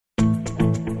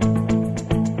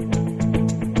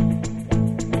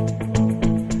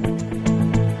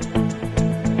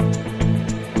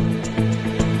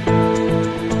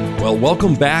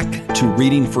Welcome back to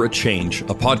Reading for a Change,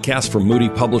 a podcast from Moody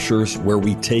Publishers where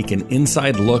we take an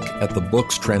inside look at the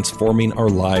books transforming our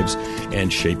lives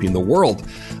and shaping the world.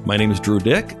 My name is Drew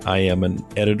Dick. I am an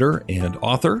editor and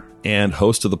author and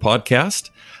host of the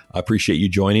podcast. I appreciate you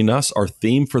joining us. Our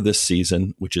theme for this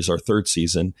season, which is our third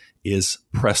season, is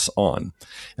Press On.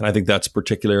 And I think that's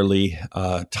particularly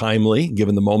timely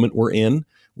given the moment we're in.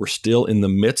 We're still in the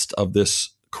midst of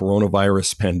this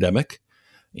coronavirus pandemic.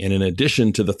 And in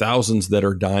addition to the thousands that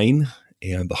are dying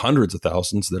and the hundreds of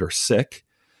thousands that are sick,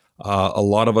 a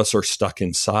lot of us are stuck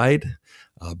inside.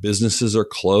 Businesses are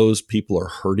closed. People are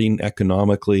hurting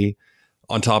economically.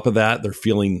 On top of that, they're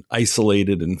feeling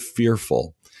isolated and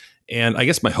fearful. And I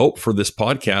guess my hope for this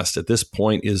podcast at this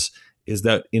point is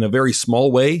that in a very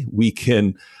small way, we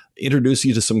can introduce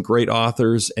you to some great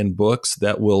authors and books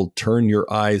that will turn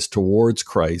your eyes towards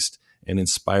Christ and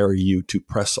inspire you to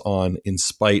press on in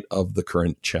spite of the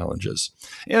current challenges.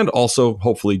 And also,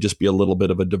 hopefully, just be a little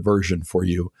bit of a diversion for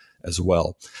you as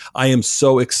well. I am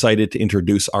so excited to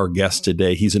introduce our guest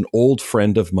today. He's an old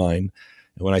friend of mine.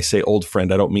 And when I say old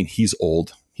friend, I don't mean he's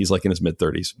old. He's like in his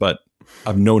mid-30s, but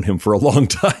I've known him for a long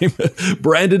time.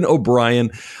 Brandon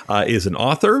O'Brien is an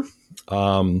author,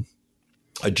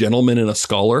 a gentleman and a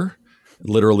scholar.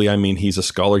 Literally, I mean, he's a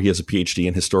scholar. He has a PhD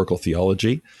in historical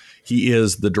theology. He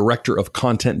is the director of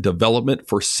content development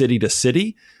for City to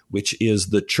City, which is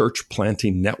the church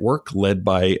planting network led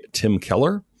by Tim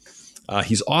Keller.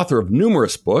 He's author of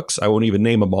numerous books. I won't even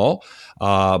name them all,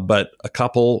 but a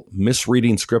couple,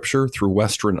 Misreading Scripture Through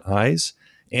Western Eyes,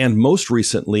 and most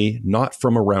recently, Not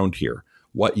From Around Here,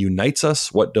 What Unites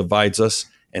Us, What Divides Us,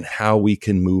 and How We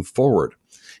Can Move Forward.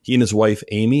 He and his wife,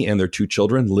 Amy, and their two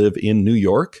children live in New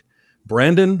York.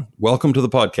 Brandon, welcome to the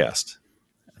podcast.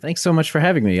 Thanks so much for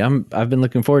having me. I've been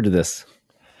looking forward to this.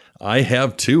 I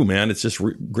have too, man. It's just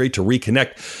great to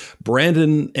reconnect.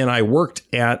 Brandon and I worked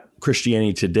at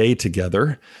Christianity Today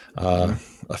together a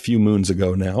few moons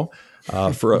ago now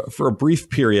for a brief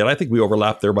period. I think we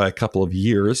overlapped there by a couple of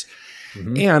years.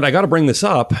 Mm-hmm. And I got to bring this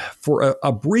up. For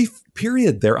a brief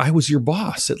period there, I was your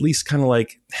boss. At least kind of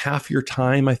like half your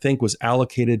time, I think, was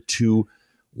allocated to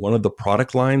one of the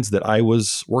product lines that I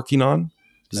was working on.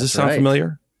 Does this sound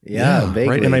familiar? Yeah, vaguely,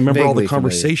 right. And I remember all the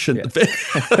conversation. Yeah.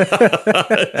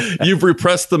 You've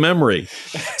repressed the memory.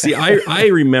 See, I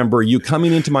remember you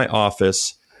coming into my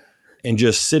office and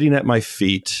just sitting at my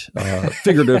feet,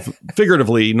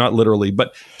 figuratively, not literally,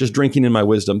 but just drinking in my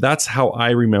wisdom. That's how I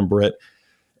remember it.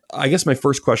 I guess my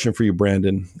first question for you,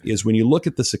 Brandon, is when you look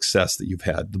at the success that you've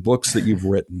had, the books that you've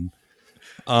written,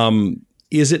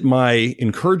 is it my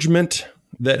encouragement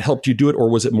that helped you do it,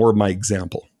 or was it more of my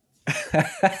example?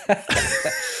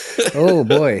 Oh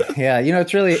boy. Yeah.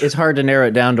 It's hard to narrow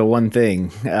it down to one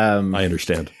thing. I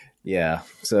understand. Yeah.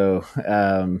 So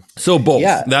both.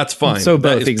 Yeah, that's fine. So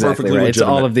both. Exactly. Right. It's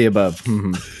all of the above.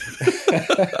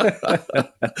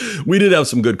 We did have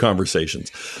some good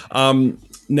conversations.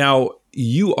 Now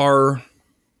you are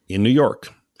in New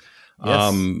York,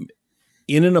 yes.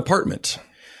 In an apartment.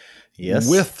 Yes.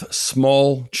 With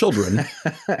small children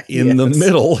in the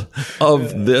middle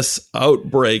of this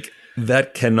outbreak.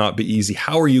 That cannot be easy.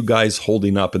 How are you guys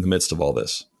holding up in the midst of all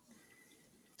this?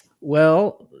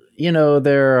 Well,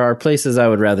 there are places I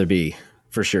would rather be,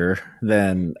 for sure,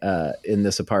 than in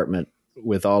this apartment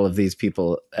with all of these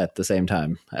people at the same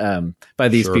time. By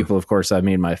these people, of course, I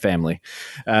mean my family.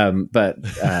 But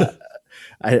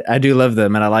I do love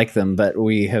them and I like them. But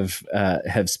we have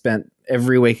spent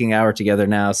every waking hour together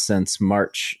now since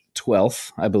March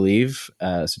 12th, I believe.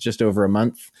 So just over a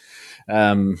month.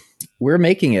 We're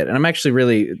making it. And I'm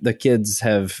actually the kids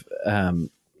have,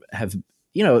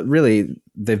 really,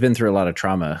 they've been through a lot of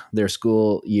trauma. Their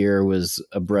school year was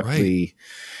abruptly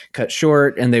cut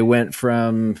short, and they went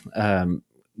from,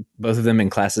 both of them in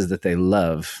classes that they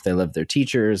love. They love their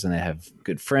teachers and they have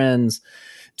good friends,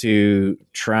 to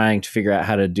trying to figure out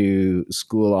how to do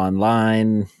school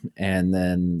online. And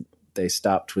then they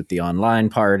stopped with the online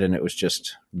part and it was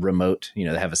just remote. They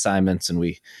have assignments and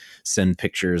we send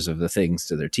pictures of the things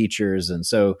to their teachers. And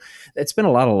so it's been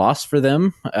a lot of loss for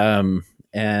them.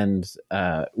 And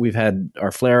we've had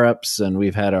our flare-ups and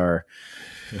we've had our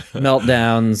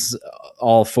meltdowns,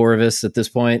 all four of us at this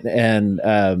point. And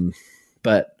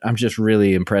but I'm just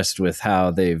really impressed with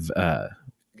how they've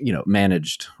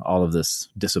managed all of this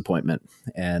disappointment.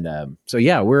 And so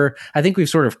yeah, I think we've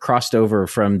sort of crossed over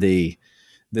from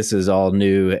this is all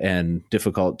new and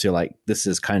difficult to like this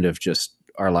is kind of just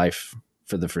our life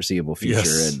for the foreseeable future.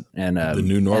 Yes. And the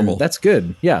new normal. That's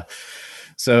good. Yeah.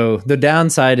 So the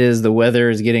downside is the weather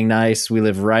is getting nice. We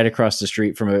live right across the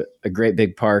street from a great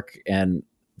big park, and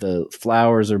the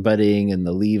flowers are budding and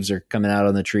the leaves are coming out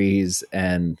on the trees.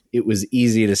 And it was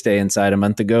easy to stay inside a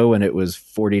month ago when it was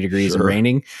 40 degrees and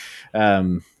raining.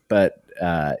 But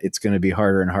it's going to be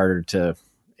harder and harder to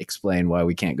explain why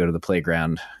we can't go to the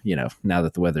playground, now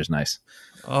that the weather's nice.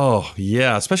 Oh,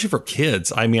 yeah, especially for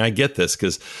kids. I mean, I get this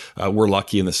because we're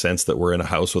lucky in the sense that we're in a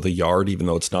house with a yard, even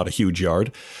though it's not a huge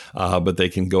yard, but they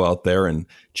can go out there and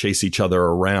chase each other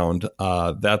around.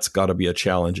 That's got to be a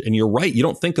challenge. And you're right. You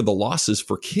don't think of the losses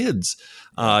for kids.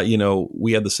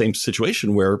 We had the same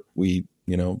situation where we,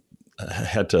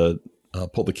 had to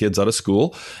pull the kids out of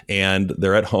school and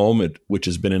they're at home, which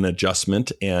has been an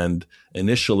adjustment. And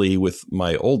initially with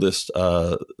my oldest,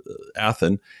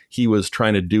 Athen, he was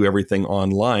trying to do everything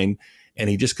online and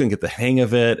he just couldn't get the hang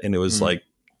of it. And it was like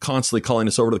constantly calling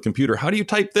us over to the computer. How do you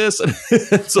type this? And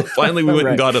so finally we went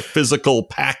and got a physical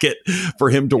packet for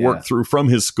him to work through from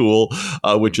his school,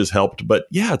 which has helped. But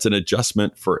yeah, it's an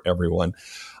adjustment for everyone.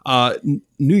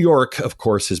 New York, of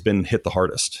course, has been hit the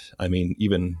hardest. I mean,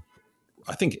 even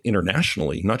I think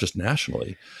internationally, not just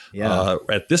nationally. Yeah.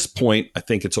 At this point, I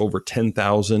think it's over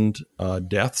 10,000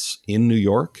 deaths in New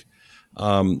York.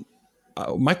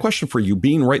 My question for you,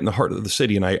 being right in the heart of the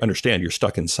city, and I understand you're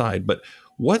stuck inside, but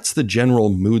what's the general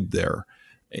mood there?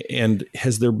 And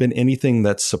has there been anything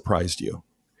that surprised you?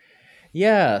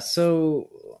 Yeah. So,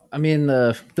 I mean,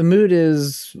 the mood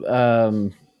is,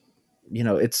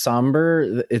 it's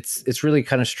somber. It's really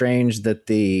kind of strange that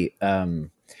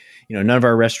none of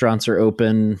our restaurants are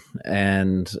open,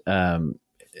 and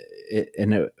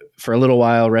for a little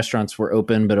while, restaurants were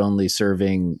open, but only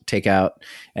serving takeout.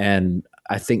 And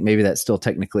I think maybe that's still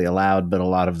technically allowed, but a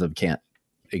lot of them can't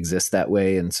exist that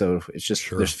way. And so it's just,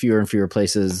 there's fewer and fewer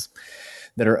places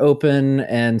that are open.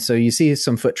 And so you see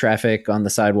some foot traffic on the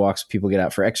sidewalks. People get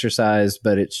out for exercise,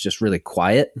 but it's just really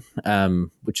quiet,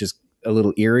 which is a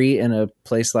little eerie in a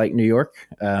place like New York,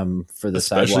 for the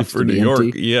especially sidewalks for to be New York.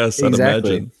 empty. Yes,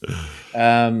 exactly. I'd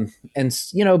imagine.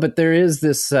 And but there is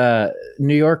this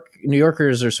New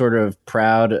Yorkers are sort of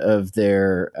proud of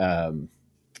their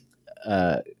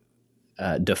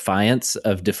defiance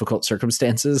of difficult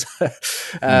circumstances.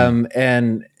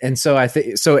 And so I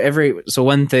think so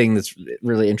one thing that's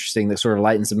really interesting that sort of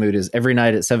lightens the mood is every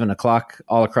night at 7:00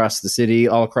 all across the city,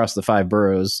 all across the 5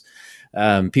 boroughs,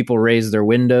 people raise their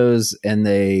windows and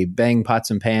they bang pots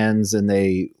and pans and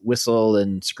they whistle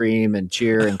and scream and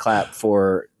cheer and clap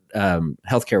for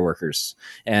healthcare workers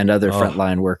and other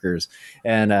frontline workers.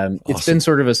 And it's been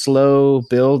sort of a slow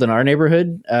build in our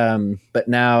neighborhood. But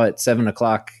now at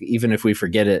 7:00, even if we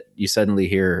forget it, you suddenly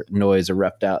hear noise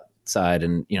erupt outside.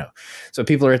 And, so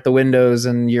people are at the windows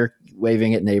and you're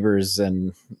waving at neighbors.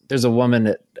 And there's a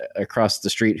woman across the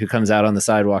street who comes out on the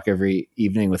sidewalk every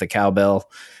evening with a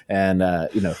cowbell and,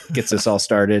 gets us all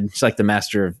started. She's like the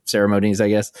master of ceremonies, I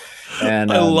guess. And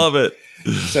I love it.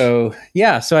 So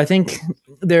I think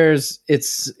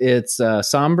it's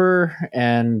somber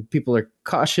and people are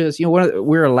cautious.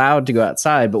 We're allowed to go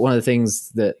outside, but one of the things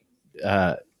that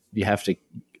you have to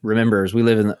remember is we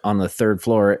live on the 3rd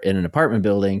floor in an apartment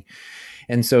building.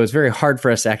 And so it's very hard for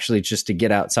us actually just to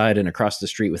get outside and across the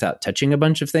street without touching a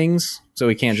bunch of things. So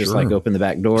we can't just open the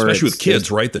back door. Especially with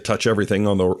kids, right? That touch everything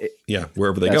on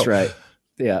wherever they go. That's right.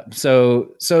 Yeah.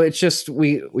 So it's just,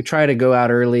 we try to go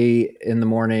out early in the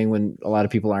morning when a lot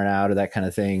of people aren't out or that kind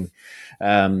of thing.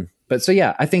 But so,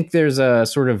 I think there's a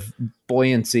sort of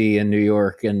buoyancy in New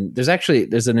York, and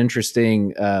there's an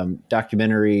interesting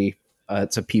documentary.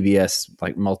 It's a PBS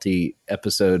like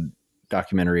multi-episode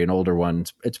documentary, an older one.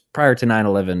 It's prior to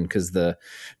 9/11 because the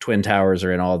Twin Towers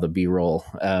are in all the B-roll.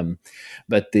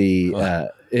 But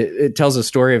it tells a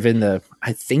story of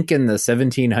I think in the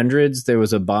 1700s, there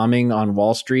was a bombing on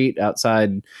Wall Street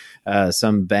outside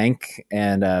some bank.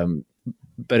 And,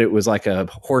 but it was like a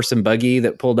horse and buggy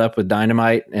that pulled up with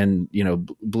dynamite and,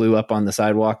 blew up on the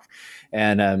sidewalk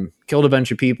and killed a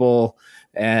bunch of people.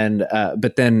 And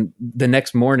but then the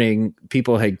next morning,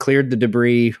 people had cleared the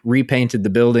debris, repainted the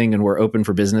building, and were open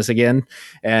for business again.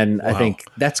 And I think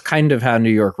that's kind of how New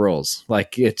York rolls.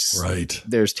 Like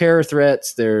there's terror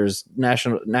threats, there's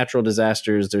natural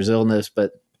disasters, there's illness,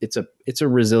 but it's a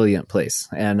resilient place.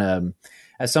 And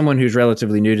as someone who's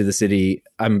relatively new to the city,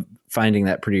 I'm finding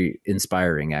that pretty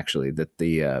inspiring, actually, that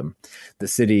the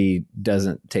city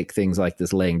doesn't take things like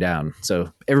this laying down.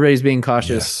 So everybody's being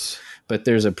cautious. Yes. But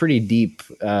there's a pretty deep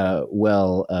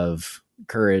well of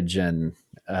courage and,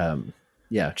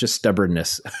 just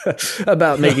stubbornness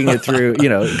about making it through,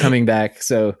 coming back.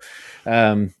 So,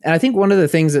 and I think one of the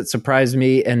things that surprised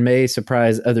me and may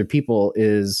surprise other people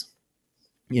is,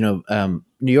 New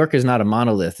York is not a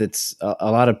monolith. It's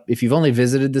a lot of, if you've only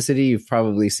visited the city, you've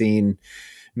probably seen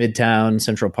Midtown,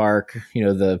 Central Park,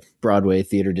 the Broadway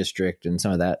Theater District and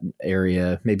some of that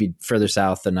area, maybe further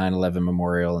south, the 9/11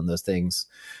 Memorial and those things.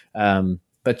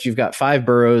 But you've got 5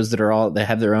 boroughs they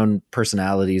have their own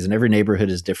personalities, and every neighborhood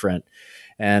is different.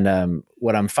 And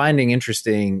what I'm finding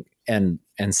interesting and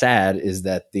sad is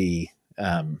that the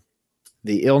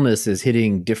illness is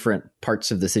hitting different parts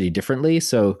of the city differently.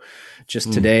 So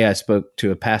just today I spoke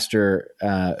to a pastor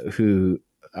who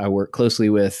I work closely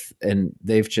with, and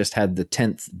they've just had the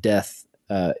 10th death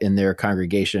in their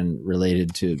congregation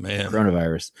related to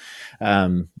coronavirus.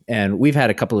 And we've had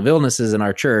a couple of illnesses in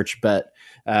our church, but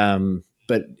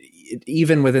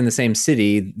even within the same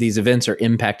city, these events are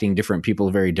impacting different people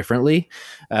very differently.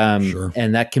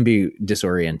 And that can be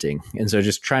disorienting. And so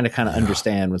just trying to kind of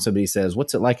understand when somebody says,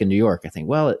 what's it like in New York? I think,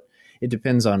 well, it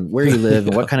depends on where you live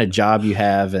and what kind of job you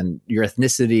have and your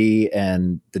ethnicity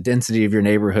and the density of your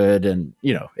neighborhood. And,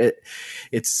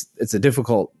 it's a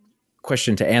difficult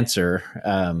question to answer.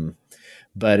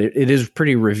 But it is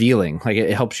pretty revealing. Like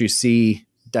it helps you see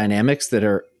dynamics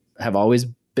that have always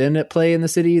been at play in the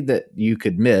city that you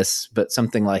could miss, but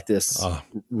something like this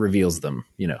reveals them,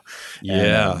 Yeah.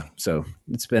 And, so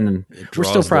we're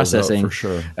still processing for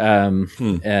sure. And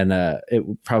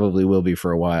it probably will be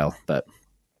for a while, but.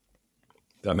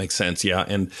 That makes sense. Yeah.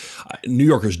 And New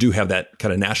Yorkers do have that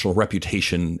kind of national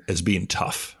reputation as being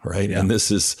tough. Right. Yeah. And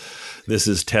this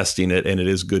is testing it. And it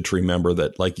is good to remember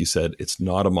that, like you said, it's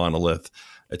not a monolith.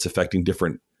 It's affecting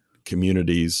different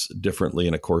communities differently.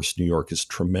 And of course, New York is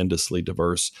tremendously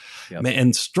diverse. Yep.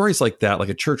 And stories like that, like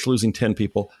a church losing 10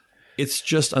 people, it's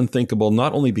just unthinkable,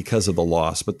 not only because of the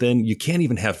loss, but then you can't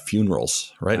even have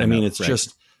funerals. Right. I mean, it's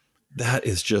just, that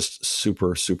is just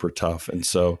super, super tough. And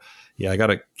so, I got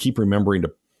to keep remembering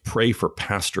to pray for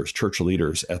pastors, church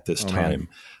leaders at this time. Man.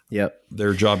 Yep.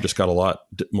 Their job just got a lot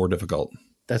more difficult.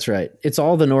 That's right. It's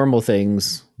all the normal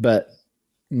things, but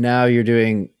now you're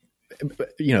doing,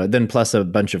 then plus a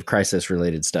bunch of crisis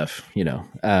related stuff,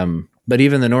 but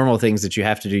even the normal things that you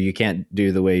have to do, you can't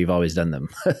do the way you've always done them.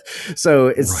 So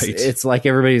it's like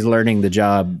everybody's learning the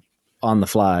job on the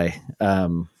fly,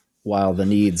 while the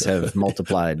needs have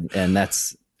multiplied. And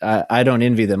I don't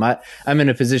envy them. I'm in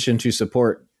a position to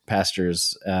support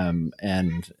pastors.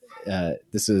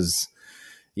 This is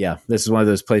one of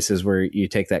those places where you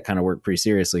take that kind of work pretty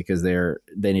seriously because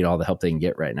they need all the help they can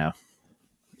get right now.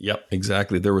 Yep,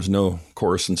 exactly. There was no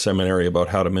course in seminary about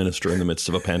how to minister in the midst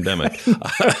of a pandemic.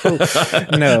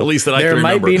 No, at least that I can remember. There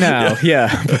might be now.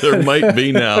 Yeah, there might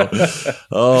be now.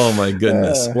 Oh my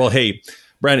goodness. Well, hey,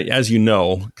 Brandon, as you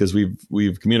know, because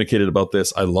we've communicated about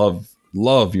this, I love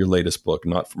your latest book,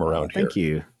 Not From Around Here. Thank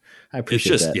you. I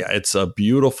appreciate that. It's a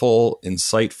beautiful,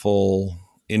 insightful,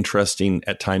 interesting,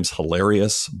 at times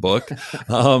hilarious book.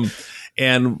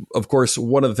 And of course,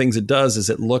 one of the things it does is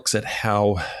it looks at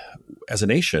how, as a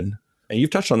nation, and you've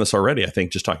touched on this already, I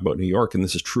think, just talking about New York, and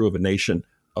this is true of the nation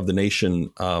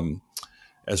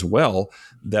as well,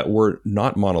 that we're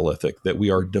not monolithic, that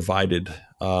we are divided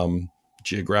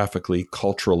geographically,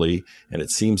 culturally, and it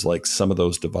seems like some of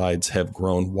those divides have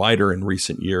grown wider in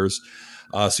recent years.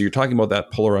 So you're talking about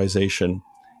that polarization.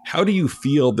 How do you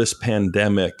feel this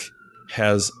pandemic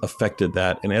has affected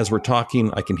that? And as we're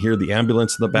talking, I can hear the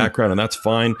ambulance in the background, and that's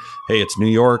fine. Hey, it's New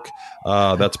York.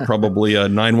 That's probably a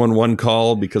 911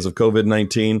 call because of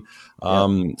COVID-19.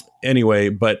 Anyway,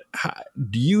 but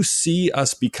do you see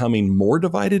us becoming more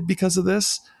divided because of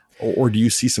this? Or do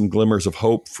you see some glimmers of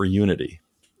hope for unity?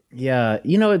 Yeah,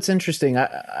 it's interesting.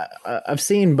 I've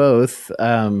seen both.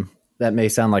 That may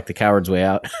sound like the coward's way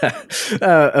out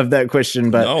of that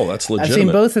question, but no, that's legitimate. I've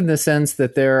seen both in the sense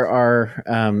that there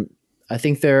are, I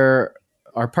think there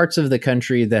are parts of the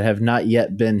country that have not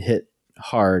yet been hit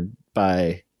hard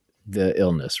by the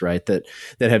illness, right? That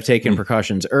have taken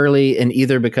precautions early, and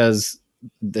either because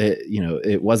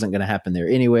it wasn't going to happen there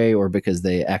anyway, or because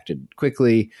they acted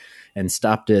quickly and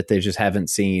stopped it. They just haven't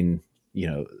seen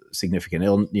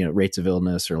significant rates of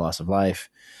illness or loss of life.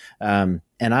 And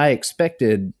I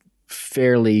expected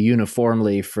fairly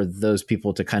uniformly for those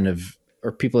people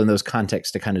or people in those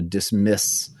contexts to kind of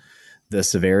dismiss the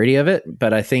severity of it.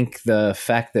 But I think the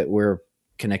fact that we're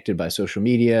connected by social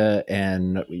media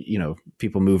and,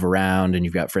 people move around and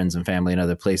you've got friends and family in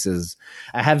other places,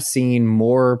 I have seen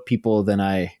more people than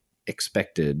I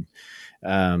expected,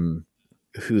 who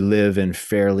live in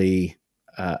fairly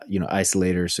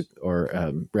isolated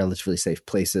or relatively safe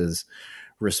places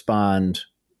respond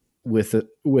with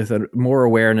a more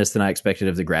awareness than I expected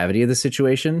of the gravity of the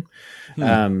situation.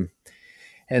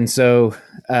 And so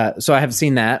I have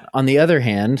seen that. On the other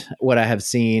hand, what I have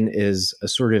seen is a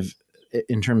sort of,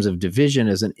 in terms of division,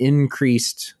 is an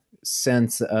increased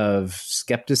sense of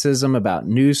skepticism about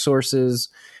news sources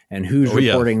and who's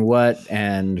reporting what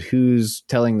and who's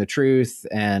telling the truth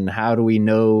and how do we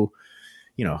know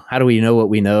what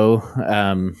we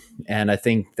know. And I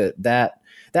think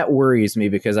that worries me,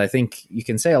 because I think you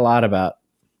can say a lot about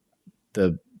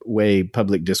the way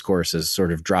public discourse has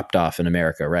sort of dropped off in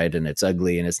America, right? And it's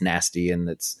ugly and it's nasty and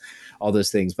it's all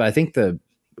those things. But I think the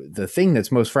thing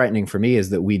that's most frightening for me is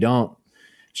that we don't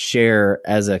share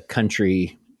as a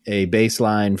country a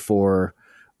baseline for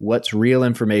what's real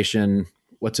information,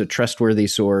 what's a trustworthy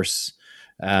source,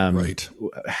 right.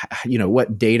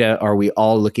 What data are we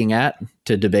all looking at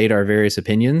to debate our various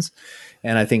opinions?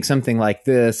 And I think something like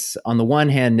this, on the one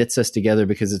hand, knits us together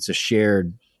because it's a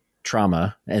shared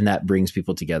trauma and that brings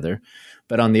people together.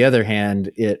 But on the other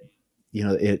hand, it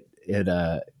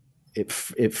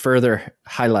further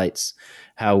highlights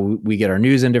how we get our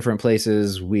news in different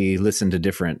places. We listen to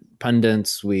different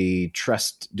pundits. We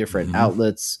trust different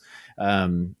outlets.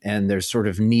 And there's sort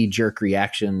of knee-jerk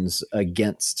reactions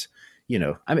against,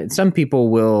 some people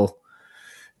will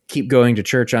keep going to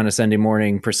church on a Sunday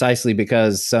morning precisely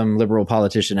because some liberal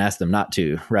politician asked them not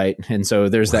to, right? And so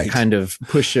there's that kind of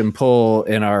push and pull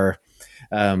in our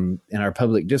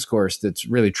public discourse that's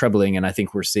really troubling. And I think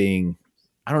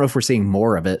I don't know if we're seeing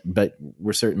more of it, but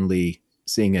we're certainly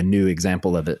seeing a new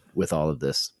example of it with all of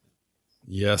this.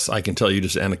 Yes, I can tell you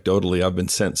just anecdotally, I've been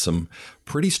sent some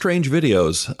pretty strange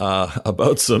videos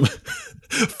about some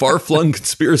far-flung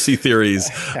conspiracy theories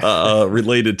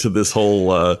related to this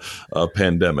whole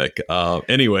pandemic.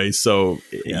 Anyway, so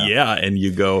and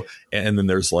you go, and then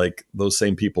there's like those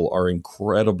same people are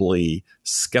incredibly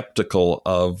skeptical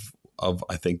of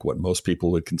I think what most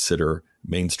people would consider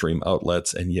mainstream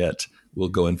outlets, and yet will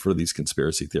go in for these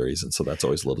conspiracy theories. And so that's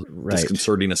always a little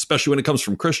disconcerting, especially when it comes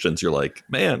from Christians. You're like,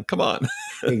 man, come on.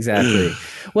 Exactly.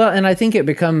 Well, and I think it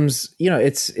becomes,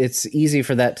 it's easy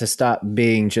for that to stop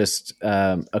being just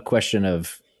a question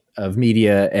of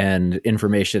media and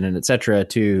information and et cetera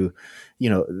to,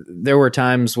 there were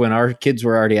times when our kids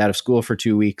were already out of school for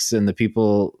 2 weeks and the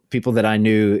people that I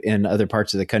knew in other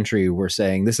parts of the country were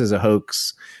saying, this is a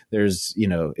hoax. There's,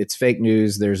 it's fake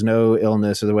news. There's no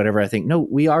illness or whatever. I think, no,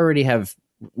 we already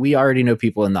know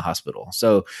people in the hospital.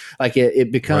 So like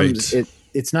it becomes,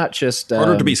 it's not just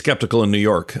harder to be skeptical in New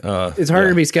York. It's harder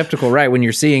to be skeptical, right? When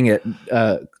you're seeing it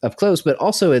up close, but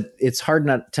also it's hard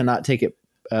not to take it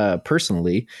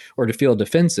personally or to feel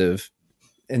defensive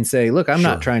and say, look, I'm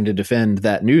not trying to defend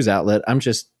that news outlet. I'm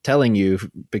just telling you,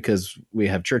 because we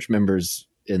have church members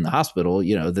in the hospital,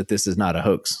 that this is not a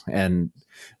hoax. And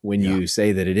when you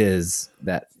say that it is,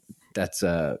 that's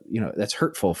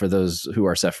hurtful for those who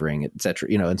are suffering, et cetera,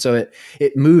 and so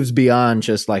it moves beyond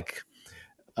just like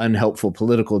unhelpful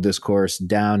political discourse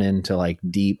down into like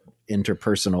deep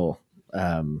interpersonal,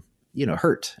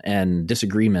 hurt and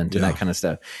disagreement and that kind of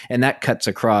stuff. And that cuts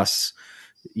across,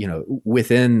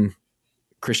 within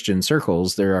Christian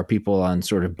circles, there are people on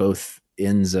sort of both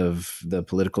ends of the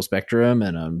political spectrum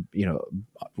and,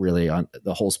 really on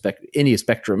the whole any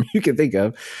spectrum you can think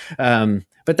of.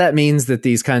 But that means that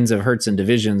these kinds of hurts and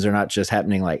divisions are not just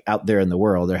happening like out there in the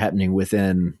world, they're happening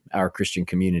within our Christian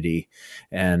community.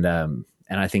 And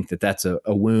I think that that's a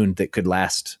wound that could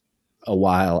last a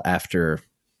while after,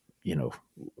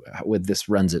 when this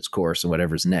runs its course and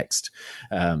whatever's next.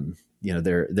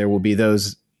 There will be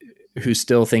those who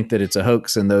still think that it's a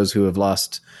hoax and those who have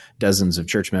lost dozens of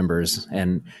church members,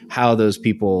 and how those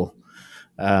people,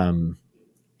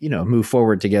 move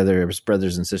forward together as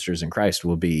brothers and sisters in Christ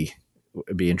would be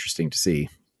interesting to see.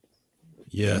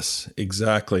 Yes,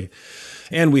 exactly.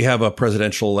 And we have a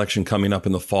presidential election coming up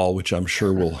in the fall, which I'm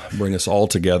sure will bring us all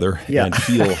together and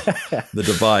heal the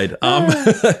divide.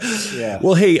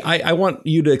 Well, hey, I want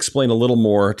you to explain a little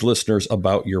more to listeners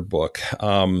about your book.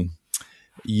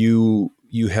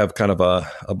 You have kind of a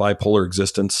bipolar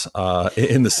existence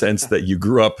in the sense that you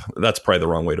grew up. That's probably the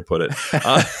wrong way to put it.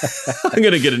 I'm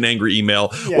going to get an angry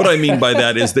email. Yeah. What I mean by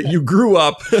that is that you grew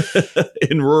up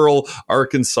in rural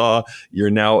Arkansas. You're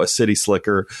now a city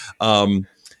slicker. I'm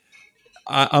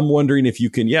wondering if you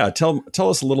can, tell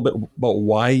us a little bit about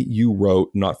why you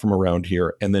wrote Not From Around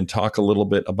Here, and then talk a little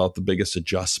bit about the biggest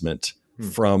adjustment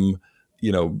from,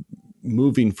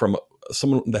 moving from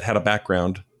someone that had a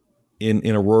background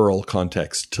in a rural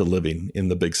context to living in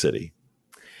the big city.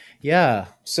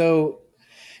 So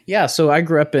I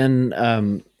grew up in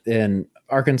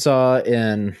Arkansas,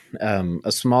 in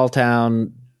a small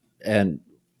town, and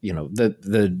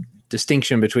the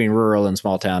distinction between rural and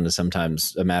small town is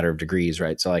sometimes a matter of degrees,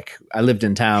 right? So like I lived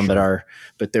in town,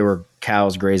 but there were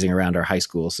cows grazing around our high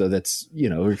school. So that's,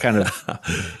 we're kind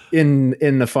of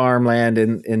in the farmland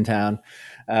in town.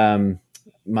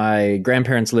 my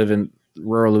grandparents live in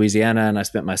rural Louisiana, and I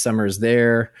spent my summers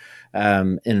there,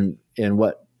 in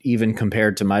what, even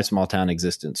compared to my small town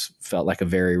existence, felt like a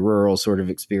very rural sort of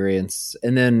experience.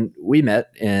 And then we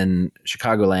met in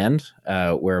Chicagoland,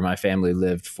 where my family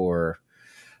lived for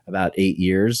about 8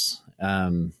 years.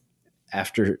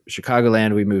 After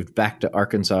Chicagoland, we moved back to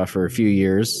Arkansas for a few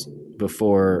years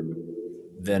before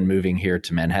then moving here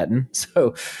to Manhattan.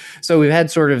 So we've had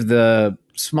sort of the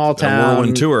small town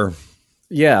whirlwind tour.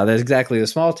 Yeah, that's exactly the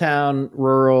small town,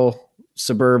 rural,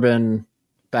 suburban,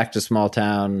 back to small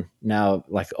town, now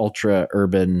like ultra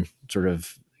urban sort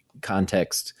of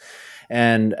context.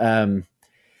 And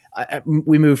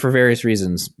we moved for various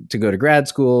reasons: to go to grad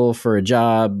school, for a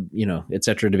job, et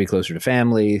cetera, to be closer to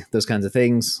family, those kinds of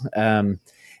things.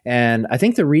 And I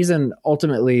think the reason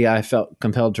ultimately I felt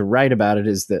compelled to write about it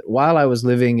is that while I was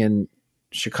living in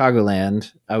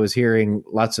Chicagoland, I was hearing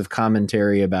lots of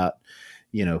commentary about,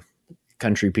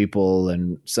 country people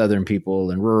and Southern people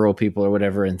and rural people or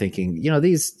whatever, and thinking,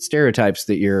 these stereotypes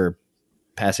that you're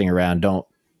passing around don't,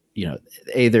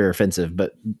 they're offensive,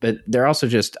 but they're also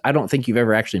just, I don't think you've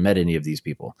ever actually met any of these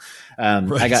people.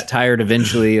 Right. I got tired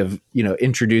eventually of,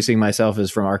 introducing myself as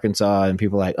from Arkansas, and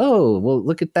people like, oh, well,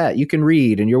 look at that. You can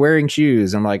read and you're wearing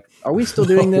shoes. I'm like, are we still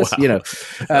doing this? Wow.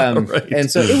 Right.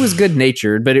 And so it was good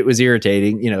natured, but it was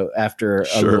irritating, after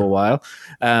a little while.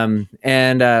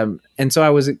 And so I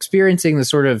was experiencing the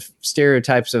sort of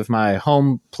stereotypes of my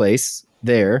home place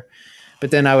there, but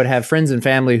then I would have friends and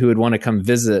family who would want to come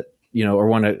visit, or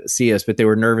want to see us, but they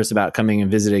were nervous about coming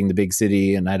and visiting the big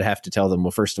city. And I'd have to tell them,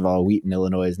 well, first of all, Wheaton,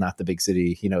 Illinois is not the big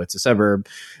city. It's a suburb.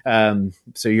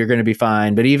 So you're going to be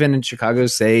fine. But even in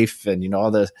Chicago's safe, and, all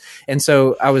the, and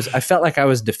so I felt like I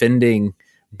was defending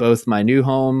both my new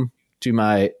home to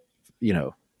my,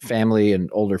 family and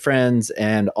older friends,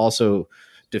 and also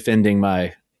defending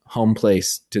my home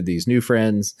place to these new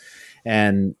friends.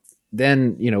 And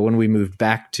then, when we moved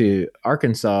back to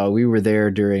Arkansas, we were there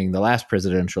during the last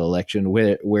presidential election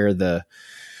where the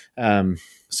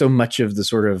so much of the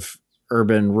sort of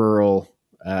urban rural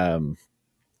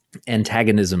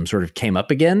antagonism sort of came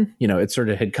up again. It sort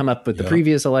of had come up with the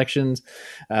previous elections,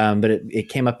 but it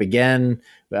came up again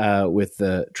with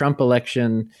the Trump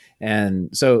election.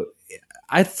 And so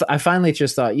I finally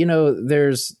just thought,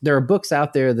 there are books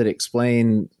out there that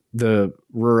explain the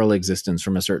rural existence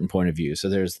from a certain point of view. So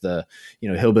there's the,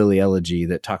 Hillbilly Elegy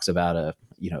that talks about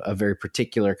a very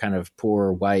particular kind of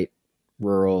poor white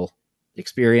rural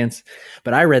experience.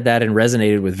 But I read that and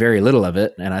resonated with very little of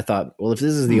it. And I thought, well, if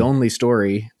this is the only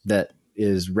story that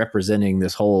is representing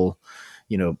this whole,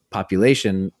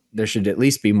 population, there should at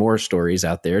least be more stories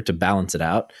out there to balance it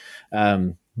out.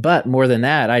 But more than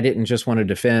that, I didn't just want to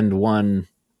defend one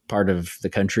part of the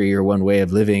country or one way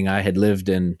of living. I had lived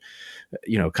in,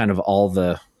 kind of all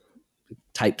the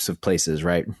types of places,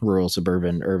 right? Rural,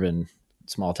 suburban, urban,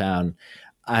 small town.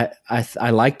 I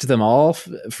liked them all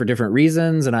for different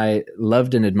reasons. And I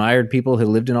loved and admired people who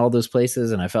lived in all those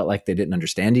places. And I felt like they didn't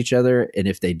understand each other. And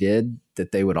if they did,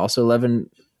 that they would also love and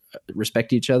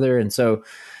respect each other. And so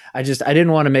I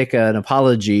didn't want to make an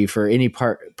apology for any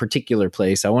particular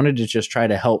place. I wanted to just try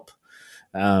to help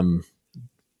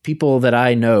people that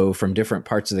I know from different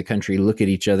parts of the country look at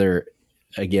each other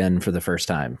again for the first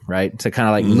time, right? To kind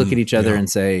of like look at each other and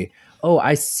say, oh,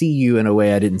 I see you in a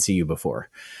way I didn't see you before.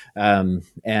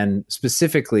 And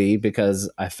specifically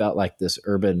because I felt like this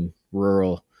urban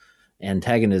rural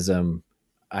antagonism,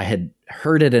 I had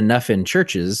heard it enough in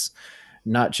churches,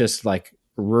 not just like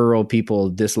rural people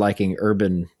disliking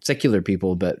urban secular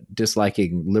people, but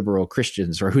disliking liberal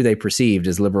Christians or who they perceived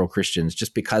as liberal Christians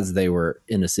just because they were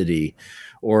in a city,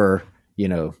 or,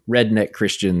 redneck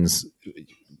Christians,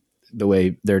 the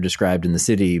way they're described in the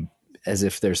city, as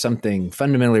if there's something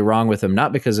fundamentally wrong with them,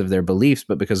 not because of their beliefs,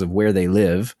 but because of where they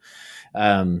live.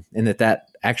 And that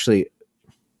actually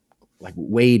like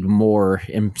weighed more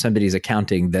in somebody's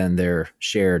accounting than their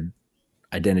shared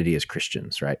identity as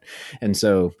Christians. Right. And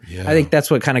so I think that's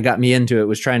what kind of got me into it,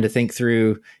 was trying to think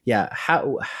through,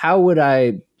 how would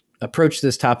I approach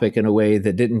this topic in a way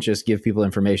that didn't just give people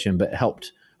information, but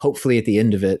helped, hopefully at the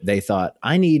end of it, they thought,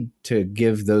 I need to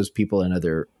give those people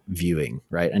another viewing,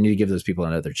 right? I need to give those people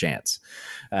another chance.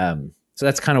 So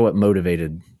that's kind of what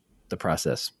motivated the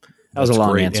process. That was a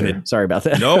long answer. Sorry about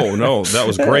that. No, that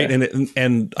was great.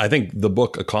 And I think the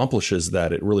book accomplishes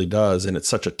that. It really does. And it's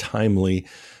such a timely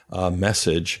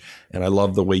message. And I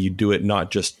love the way you do it,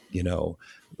 not just,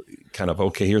 kind of,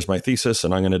 okay, here's my thesis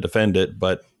and I'm going to defend it,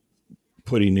 but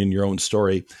putting in your own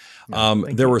story.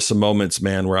 There were some moments,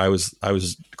 man, where I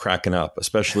was cracking up,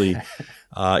 especially,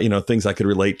 things I could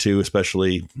relate to,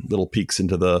 especially little peeks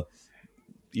into the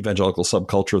evangelical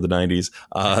subculture of the 90s.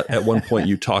 At one point,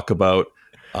 you talk about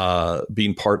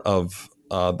being part of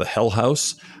the Hell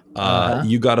House.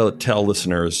 You got to tell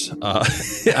listeners,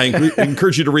 I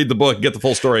encourage you to read the book, get the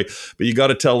full story, but you got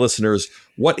to tell listeners,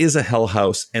 what is a Hell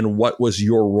House and what was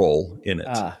your role in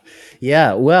it?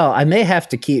 Yeah, well, I may have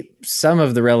to keep some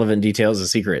of the relevant details a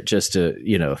secret just to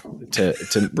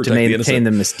maintain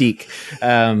the mystique.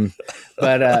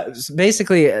 But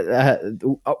basically,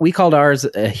 we called ours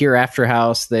a Hereafter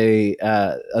House.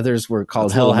 Others were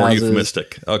called Hell Houses. More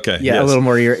euphemistic. Okay. Yeah, yes. A little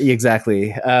more.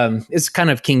 Exactly. It's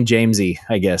kind of King Jamesy,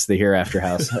 I guess, the Hereafter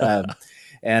House.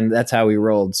 And that's how we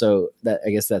rolled. So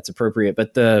I guess that's appropriate.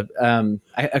 But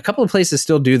a couple of places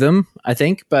still do them, I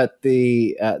think. But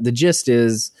the gist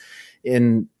is,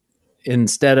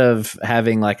 instead of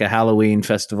having like a Halloween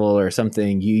festival or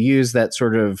something, you use that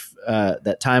sort of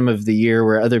that time of the year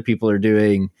where other people are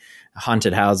doing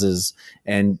haunted houses,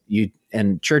 and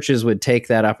churches would take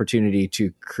that opportunity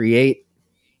to create,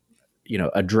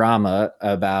 a drama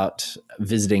about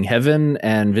visiting heaven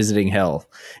and visiting hell.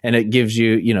 And it gives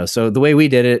you, so the way we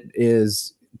did it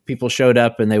is people showed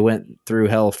up and they went through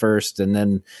hell first, and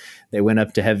then they went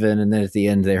up to heaven. And then at the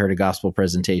end, they heard a gospel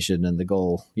presentation. And the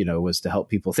goal, was to help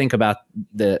people think about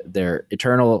their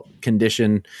eternal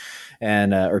condition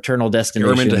and eternal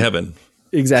destination. Scare them into heaven.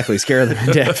 Exactly. Scare them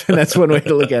to death. And that's one way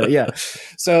to look at it. Yeah.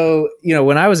 So,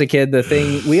 when I was a kid,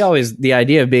 the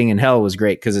idea of being in hell was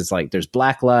great because it's like there's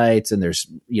black lights and there's,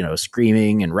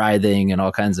 screaming and writhing and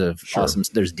all kinds of awesome.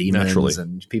 There's demons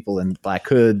and people in black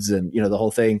hoods and, the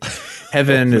whole thing.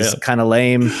 Heaven is kind of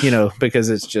lame, because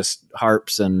it's just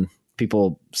harps and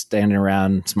people standing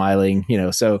around smiling,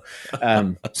 so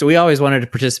we always wanted to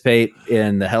participate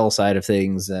in the hell side of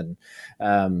things. And,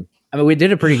 we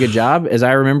did a pretty good job, as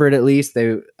I remember it, at least.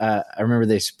 I remember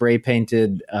they spray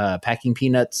painted packing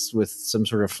peanuts with some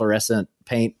sort of fluorescent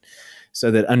paint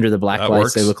so that under the black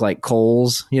lights, they look like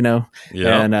coals, Yeah.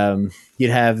 And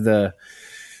you'd have the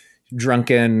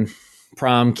drunken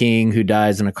prom king who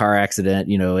dies in a car accident,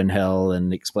 in hell,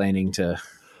 and explaining to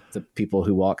the people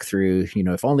who walk through,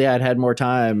 if only I'd had more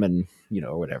time and,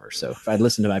 or whatever. So if I'd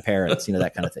listened to my parents,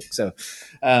 that kind of thing. So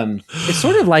it's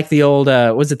sort of like the old,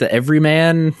 was it the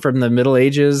Everyman from the Middle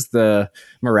Ages, the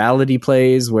morality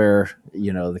plays where,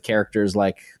 the characters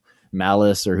like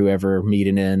Malice or whoever meet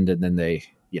an end and then they,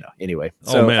 anyway.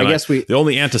 So I guess the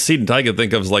only antecedent I could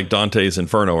think of is like Dante's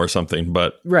Inferno or something,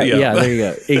 but right. Yeah, there you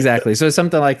go. Exactly. So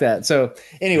something like that. So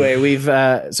anyway, we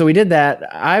did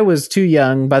that. I was too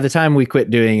young. By the time we quit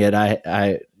doing it,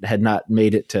 I had not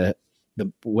made it to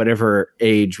the whatever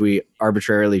age we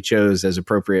arbitrarily chose as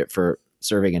appropriate for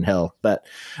serving in hell. But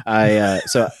I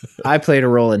played a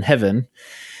role in heaven,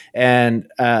 and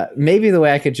maybe the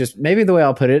way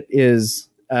I'll put it is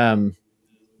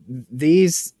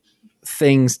these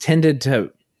things tended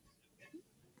to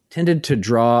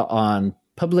draw on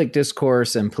public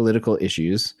discourse and political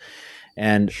issues.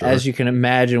 And as you can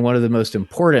imagine, one of the most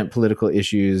important political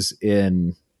issues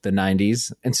in the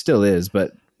 90s, and still is,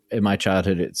 but in my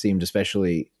childhood, it seemed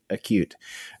especially acute,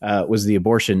 was the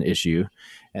abortion issue.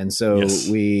 And so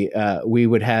we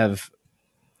would have,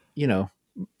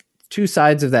 two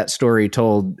sides of that story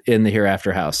told in the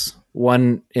Hereafter House,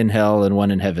 one in hell and one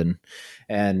in heaven.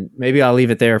 And maybe I'll leave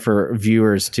it there for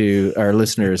viewers our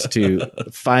listeners to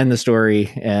find the story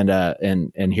and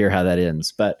hear how that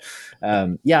ends. But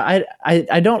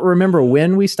I don't remember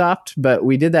when we stopped, but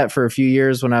we did that for a few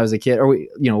years when I was a kid, or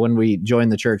when we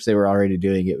joined the church, they were already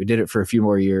doing it. We did it for a few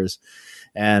more years.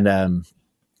 And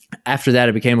after that,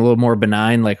 it became a little more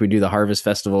benign, like we do the Harvest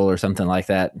Festival or something like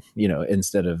that,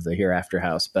 instead of the Hereafter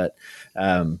House. But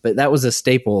that was a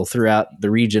staple throughout the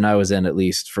region I was in, at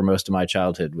least for most of my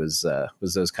childhood, was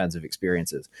those kinds of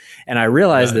experiences. And I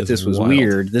realized that this was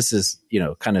weird. This is,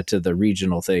 kind of to the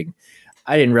regional thing.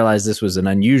 I didn't realize this was an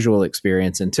unusual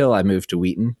experience until I moved to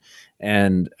Wheaton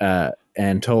and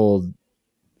told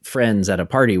friends at a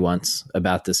party once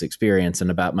about this experience and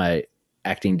about my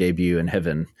acting debut in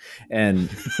heaven. And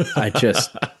I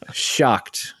just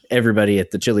shocked everybody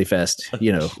at the Chili Fest,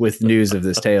 with news of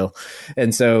this tale.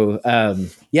 And so,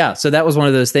 so that was one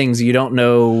of those things. You don't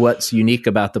know what's unique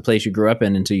about the place you grew up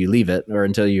in until you leave it or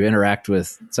until you interact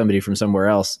with somebody from somewhere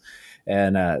else.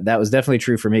 And that was definitely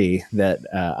true for me, that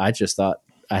I just thought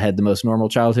I had the most normal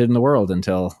childhood in the world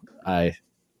until I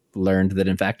learned that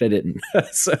in fact I didn't.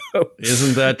 So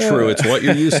isn't that true? It's what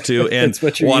you're used to. And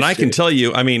I can tell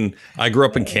you, I grew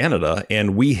up in Canada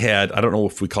and we had, I don't know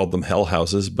if we called them hell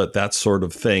houses, but that sort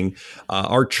of thing.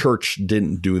 Our church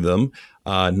didn't do them,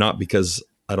 not because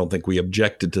I don't think we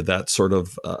objected to that sort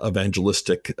of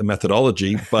evangelistic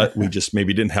methodology, but we just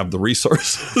maybe didn't have the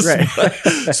resources. Right.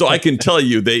 So I can tell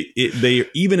you, they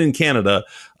even in Canada,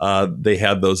 they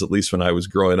had those, at least when I was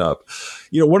growing up.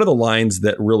 One of the lines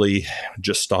that really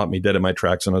just stopped me dead in my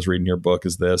tracks when I was reading your book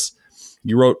is this.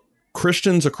 You wrote,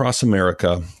 Christians across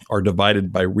America are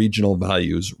divided by regional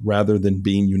values rather than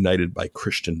being united by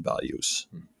Christian values.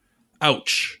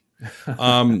 Ouch.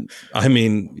 I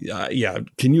mean, yeah.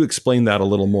 Can you explain that a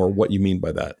little more, what you mean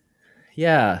by that?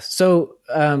 Yeah. So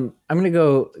I'm going to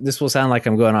go, this will sound like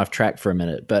I'm going off track for a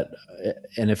minute,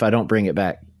 and if I don't bring it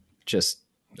back, just...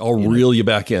 I'll reel you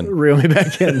back in. Reel me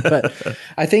back in. But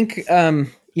I think,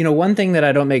 one thing that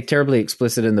I don't make terribly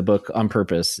explicit in the book on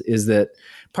purpose is that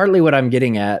partly what I'm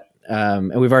getting at,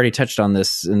 and we've already touched on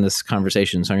this in this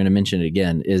conversation, so I'm going to mention it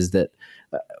again, is that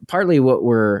partly what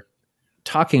we're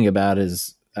talking about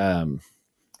is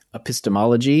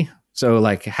epistemology. So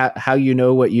like how you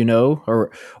know what you know,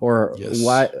 or yes.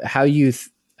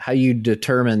 how you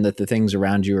determine that the things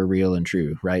around you are real and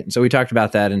true, right? And so we talked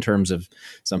about that in terms of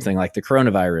something like the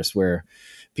coronavirus, where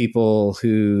people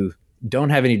who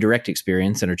don't have any direct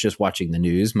experience and are just watching the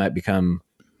news might become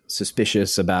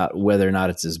suspicious about whether or not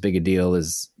it's as big a deal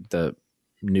as the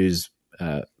news,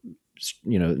 the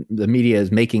media is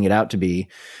making it out to be,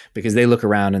 because they look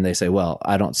around and they say, well,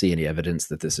 I don't see any evidence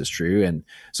that this is true. And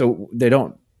so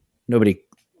nobody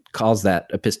calls that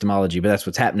epistemology, but that's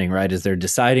what's happening, right? Is they're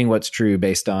deciding what's true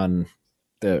based on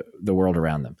the world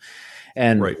around them.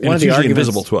 And right. And it's usually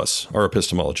invisible to us, our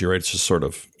epistemology, right? It's just sort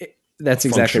of... That's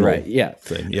exactly right. Yeah.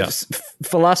 Thing. Yeah.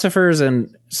 Philosophers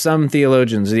and some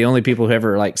theologians are the only people who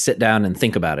ever like sit down and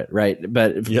think about it. Right.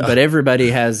 But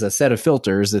everybody has a set of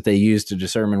filters that they use to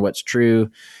determine what's true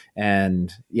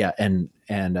and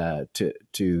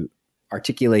to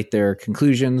articulate their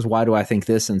conclusions. Why do I think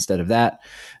this instead of that?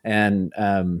 And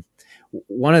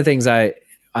one of the things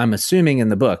I'm assuming in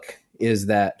the book is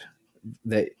that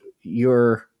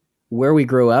where we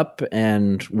grow up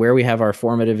and where we have our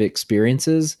formative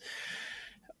experiences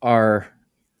are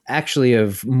actually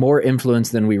of more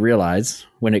influence than we realize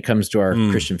when it comes to our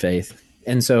Christian faith.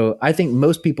 And so I think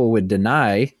most people would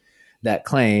deny that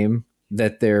claim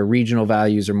that their regional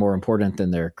values are more important than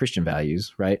their Christian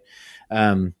values, right?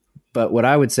 But what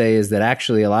I would say is that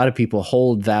actually a lot of people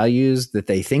hold values that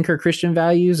they think are Christian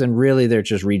values, and really they're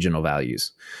just regional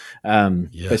values.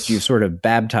 Yes. But you've sort of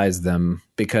baptized them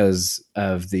because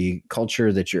of the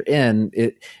culture that you're in.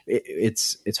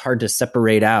 It's hard to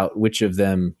separate out which of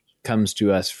them comes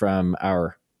to us from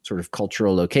our sort of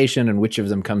cultural location and which of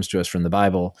them comes to us from the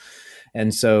Bible.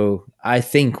 And so I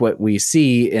think what we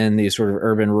see in these sort of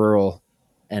urban-rural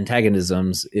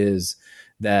antagonisms is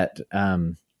that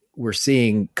we're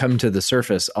seeing come to the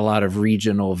surface a lot of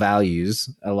regional values,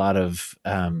 a lot of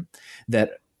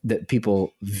that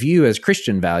people view as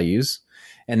Christian values.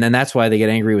 And then that's why they get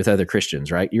angry with other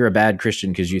Christians, right? You're a bad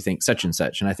Christian because you think such and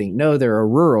such. And I think, no, they're a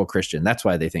rural Christian. That's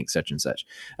why they think such and such.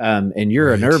 And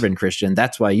you're an urban Christian.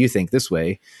 That's why you think this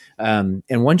way. And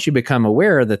once you become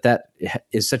aware that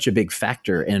is such a big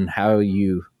factor in how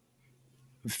you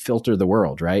filter the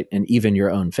world, right? And even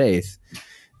your own faith,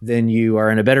 then you are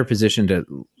in a better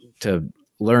position to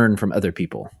learn from other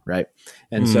people, right?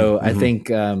 And so I think,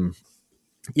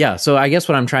 so I guess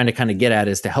what I'm trying to kind of get at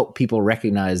is to help people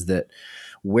recognize that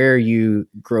where you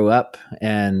grow up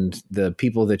and the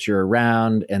people that you're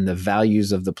around and the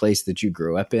values of the place that you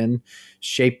grew up in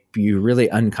shape you really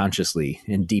unconsciously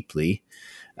and deeply.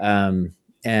 And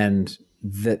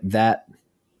that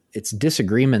it's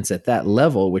disagreements at that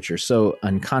level, which are so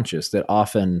unconscious, that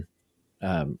often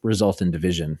result in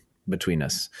division between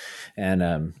us.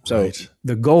 And so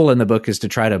the goal in the book is to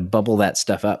try to bubble that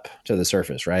stuff up to the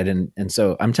surface, right? And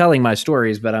so I'm telling my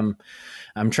stories, but I'm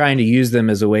trying to use them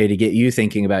as a way to get you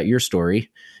thinking about your story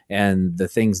and the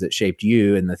things that shaped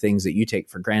you and the things that you take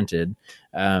for granted,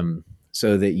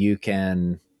 so that you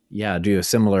can do a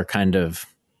similar kind of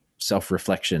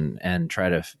self-reflection and try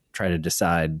to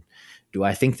decide, do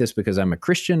I think this because I'm a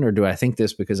Christian, or do I think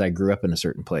this because I grew up in a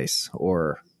certain place,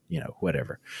 or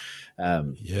whatever.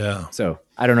 So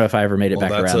I don't know if I ever made it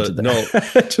back around to the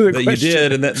question. You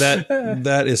did. And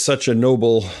that is such a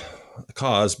noble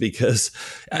cause, because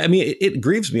I mean, it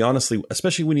grieves me, honestly,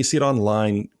 especially when you see it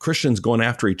online, Christians going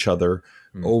after each other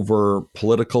over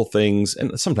political things.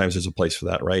 And sometimes there's a place for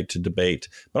that, right? To debate.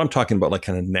 But I'm talking about like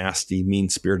kind of nasty,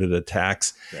 mean-spirited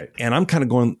attacks. Right. And I'm kind of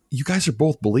going, you guys are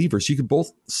both believers. You could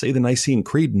both say the Nicene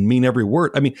Creed and mean every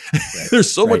word. I mean,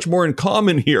 there's so much more in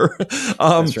common here.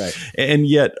 That's right. And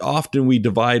yet often we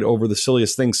divide over the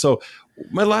silliest things. So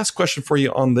my last question for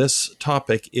you on this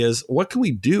topic is, what can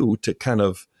we do to kind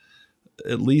of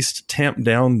at least tamp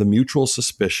down the mutual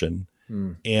suspicion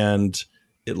and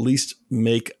at least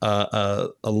make a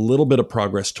little bit of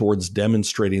progress towards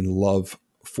demonstrating love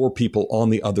for people on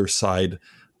the other side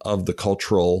of the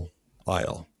cultural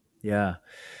aisle? Yeah,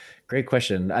 great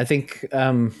question. I think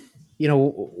one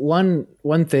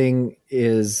thing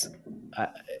is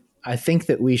I think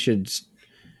that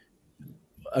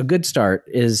a good start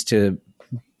is to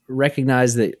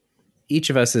recognize that each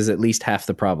of us is at least half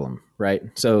the problem, right?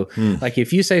 So like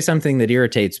if you say something that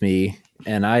irritates me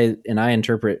and I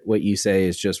interpret what you say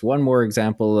as just one more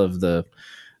example of the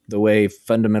way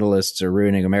fundamentalists are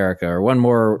ruining America, or one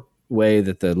more way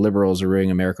that the liberals are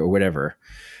ruining America, or whatever,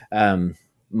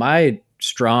 my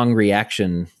strong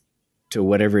reaction to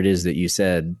whatever it is that you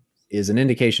said is an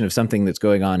indication of something that's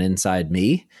going on inside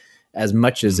me as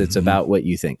much as it's about what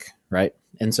you think, right?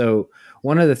 And so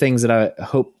one of the things that I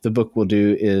hope the book will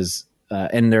do is,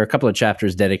 and there are a couple of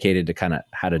chapters dedicated to kind of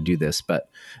how to do this, but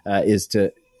is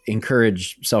to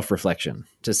encourage self-reflection,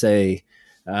 to say,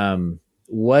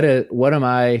 what am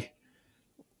I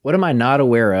not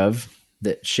aware of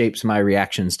that shapes my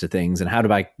reactions to things, and how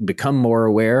do I become more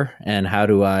aware, and how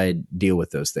do I deal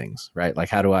with those things, right? Like,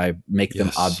 how do I make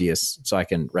them obvious so I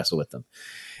can wrestle with them?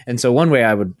 And so one way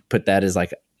I would put that is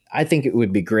like, I think it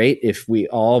would be great if we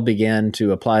all began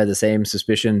to apply the same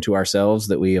suspicion to ourselves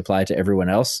that we apply to everyone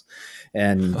else.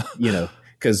 And,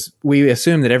 because we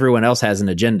assume that everyone else has an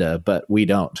agenda, but we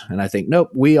don't. And I think,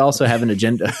 nope, we also have an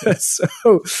agenda.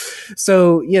 So,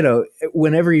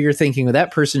 whenever you're thinking, well, that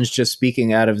person's just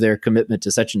speaking out of their commitment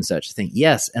to such and such, think,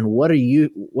 yes. And what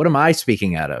am I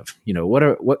speaking out of?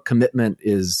 What commitment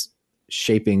is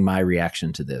shaping my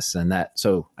reaction to this? And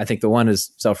so I think the one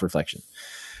is self-reflection.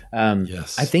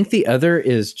 Yes. I think the other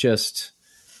is just,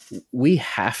 we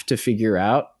have to figure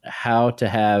out how to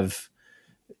have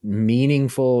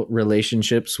meaningful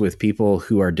relationships with people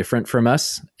who are different from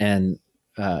us and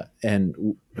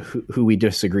who we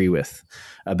disagree with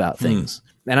about things.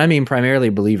 And I mean primarily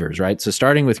believers, right? So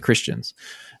starting with Christians,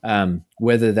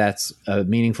 whether that's a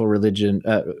meaningful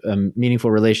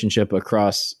relationship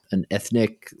across an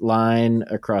ethnic line,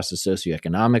 across a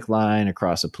socioeconomic line,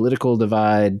 across a political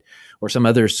divide, or some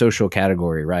other social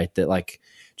category, right? That like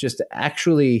just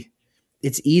actually,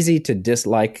 it's easy to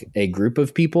dislike a group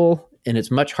of people, and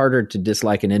it's much harder to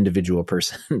dislike an individual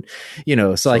person.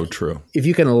 So like, true. If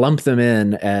you can lump them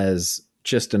in as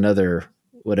just another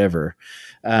whatever,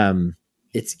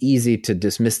 it's easy to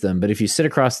dismiss them. But if you sit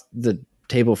across the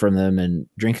table from them and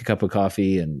drink a cup of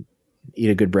coffee and eat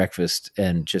a good breakfast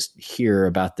and just hear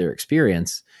about their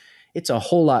experience, it's a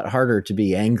whole lot harder to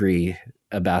be angry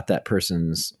about that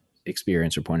person's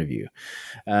experience or point of view.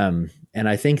 And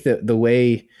I think that the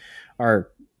way our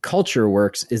culture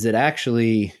works is that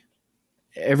actually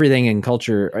everything in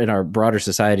culture in our broader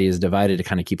society is divided to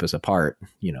kind of keep us apart,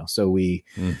 so we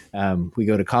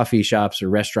go to coffee shops or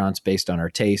restaurants based on our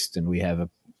taste, and we have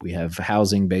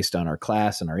housing based on our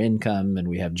class and our income, and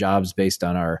we have jobs based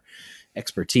on our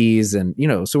expertise. And,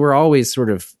 so we're always sort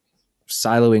of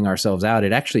siloing ourselves out.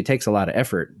 It actually takes a lot of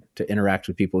effort to interact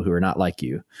with people who are not like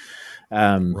you.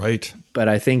 Right. But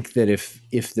I think that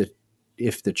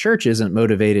if the church isn't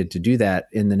motivated to do that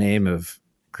in the name of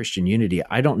Christian unity,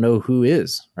 I don't know who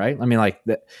is, right? I mean, like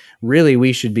that, really,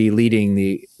 we should be leading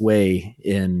the way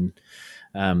in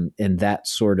that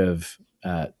sort of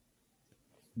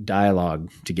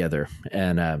dialogue together.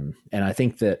 And I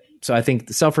think that, so I think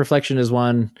the self-reflection is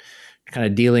one, kind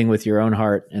of dealing with your own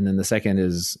heart. And then the second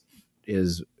is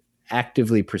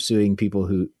actively pursuing people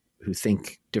who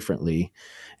think differently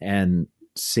and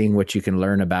seeing what you can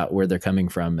learn about where they're coming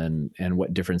from and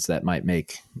what difference that might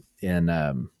make in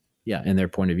their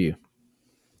point of view.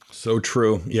 So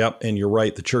true. Yep. And you're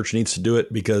right. The church needs to do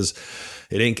it, because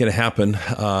it ain't going to happen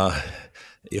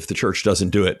if the church doesn't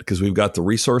do it, because we've got the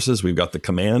resources, we've got the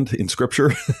command in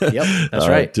Scripture. Yep, that's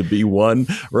right. To be one,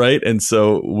 right? And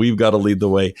so we've got to lead the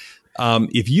way.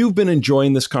 If you've been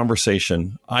enjoying this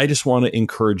conversation, I just want to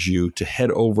encourage you to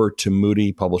head over to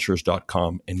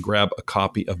moodypublishers.com and grab a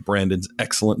copy of Brandon's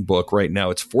excellent book right now.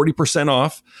 It's 40%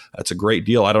 off. That's a great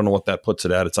deal. I don't know what that puts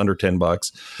it at. It's under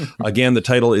 $10. Again, the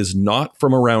title is Not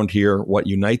From Around Here: What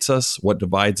Unites Us, What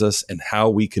Divides Us, and How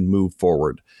We Can Move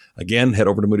Forward. Again, head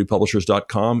over to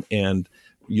moodypublishers.com and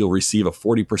you'll receive a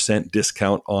 40%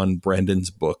 discount on Brandon's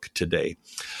book today.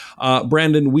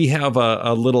 Brandon, we have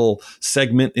a little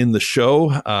segment in the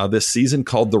show this season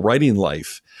called The Writing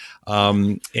Life.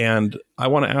 And I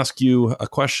want to ask you a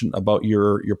question about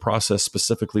your process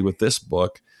specifically with this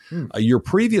book. Your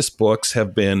previous books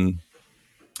have been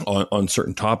on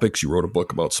certain topics. You wrote a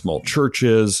book about small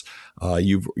churches.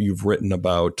 You've written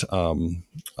about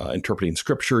interpreting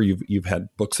scripture. You've had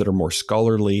books that are more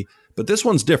scholarly, but this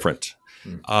one's different.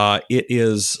 It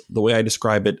is, the way I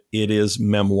describe it, it is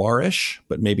memoirish,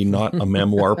 but maybe not a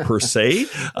memoir per se,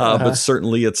 but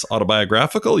certainly it's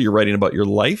autobiographical. You're writing about your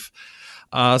life.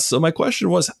 So my question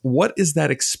was, what is that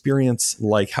experience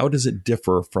like? How does it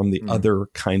differ from the other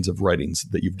kinds of writings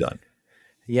that you've done?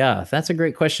 Yeah, that's a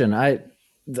great question.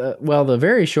 The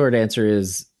very short answer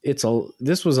is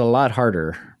this was a lot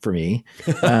harder for me.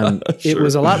 Sure. It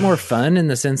was a lot more fun in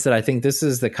the sense that I think this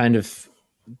is the kind of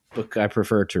book I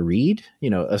prefer to read,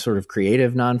 a sort of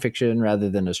creative nonfiction rather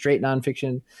than a straight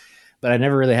nonfiction, but I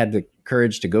never really had the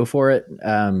courage to go for it.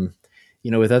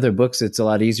 With other books, it's a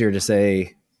lot easier to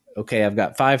say, okay, I've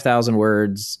got 5,000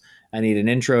 words. I need an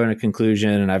intro and a conclusion,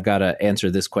 and I've got to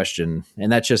answer this question.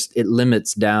 And that it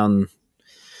limits down,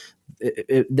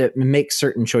 that makes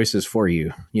certain choices for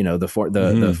you,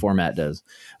 the format does.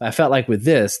 I felt like with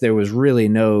this, there was really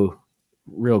no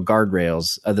real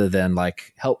guardrails other than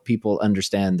like help people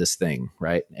understand this thing,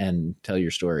 right? And tell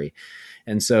your story.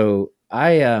 And so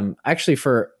I actually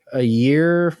for a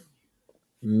year,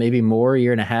 maybe more,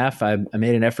 year and a half, I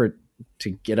made an effort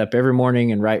to get up every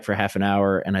morning and write for half an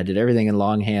hour. And I did everything in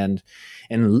longhand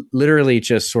and literally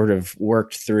just sort of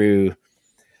worked through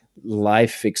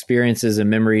life experiences and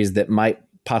memories that might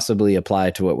possibly apply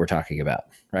to what we're talking about.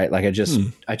 Right. Like I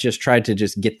just tried to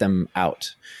just get them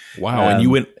out. Wow. And you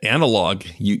went analog.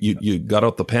 You got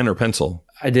out the pen or pencil.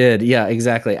 I did. Yeah,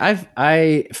 exactly.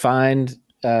 I find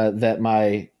that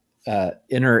my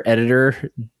inner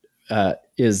editor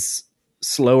is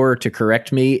slower to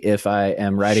correct me if I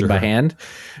am writing by hand.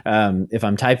 If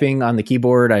I'm typing on the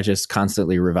keyboard, I just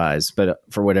constantly revise. But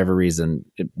for whatever reason,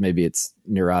 maybe it's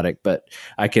neurotic, but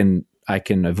I can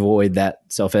avoid that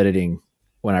self-editing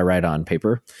when I write on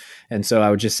paper. And so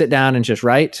I would just sit down and just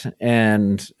write.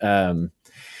 And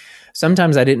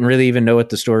sometimes I didn't really even know what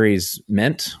the stories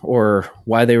meant or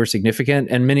why they were significant.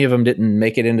 And many of them didn't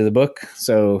make it into the book.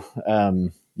 So,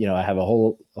 I have a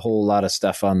whole lot of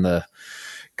stuff on the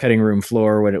cutting room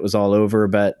floor when it was all over.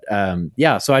 But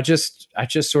so I just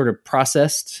sort of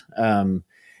processed.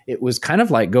 It was kind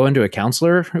of like going to a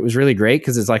counselor. It was really great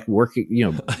because it's like working,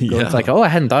 it's like, oh, I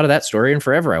hadn't thought of that story in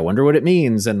forever. I wonder what it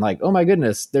means. And like, oh my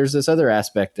goodness, there's this other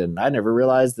aspect. And I never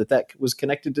realized that was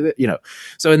connected to it,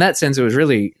 So in that sense, it was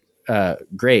really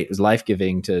great. It was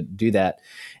life-giving to do that.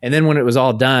 And then when it was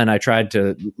all done, I tried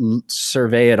to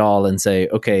survey it all and say,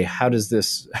 okay, how does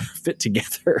this fit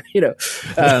together?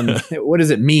 What does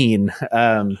it mean?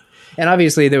 And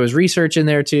obviously there was research in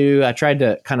there too. I tried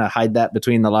to kind of hide that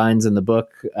between the lines in the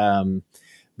book.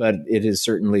 But it is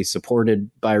certainly supported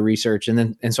by research.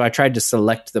 And so I tried to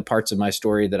select the parts of my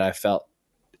story that I felt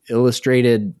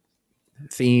illustrated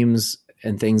themes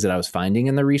and things that I was finding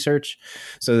in the research,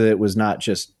 so that it was not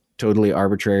just totally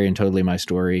arbitrary and totally my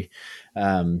story,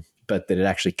 but that it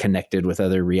actually connected with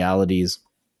other realities.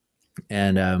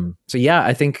 And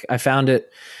I think I found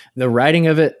the writing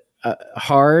of it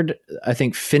hard. I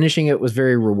think finishing it was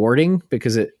very rewarding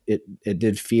because it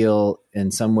did feel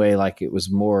in some way like it was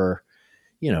more,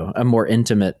 a more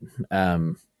intimate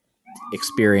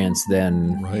experience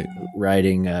than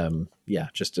writing,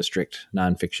 just a strict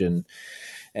nonfiction.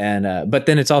 And but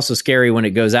then it's also scary when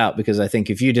it goes out, because I think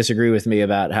if you disagree with me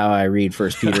about how I read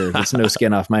First Peter, it's no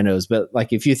skin off my nose. But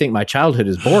like if you think my childhood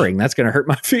is boring, that's going to hurt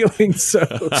my feelings. So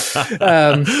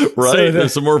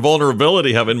there's some more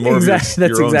vulnerability having more of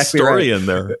your own story in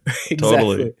there. Exactly.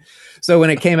 Totally. So when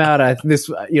it came out, I kind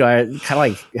of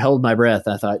like held my breath.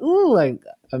 I thought,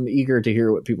 I'm eager to hear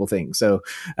what people think. So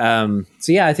I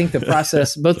think the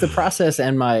process, both the process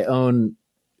and my own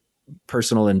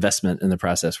personal investment in the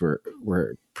process were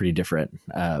pretty different.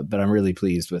 But I'm really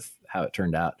pleased with how it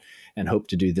turned out and hope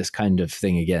to do this kind of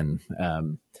thing again.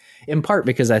 In part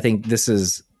because I think this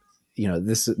is,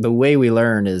 the way we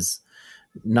learn is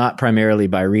not primarily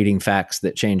by reading facts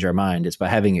that change our mind. It's by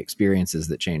having experiences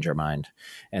that change our mind.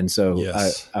 And so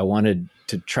yes. I wanted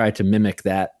to try to mimic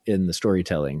that in the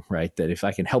storytelling, right? That if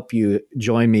I can help you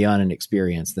join me on an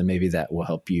experience, then maybe that will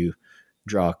help you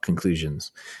draw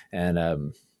conclusions.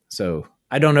 And, so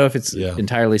I don't know if it's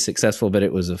entirely successful, but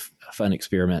it was a fun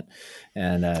experiment.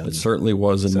 And it certainly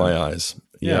was in my eyes.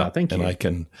 Yeah. Thank you.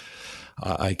 And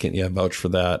I can vouch for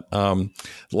that.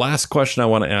 Last question I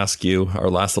want to ask you, our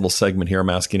last little segment here, I'm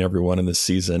asking everyone in this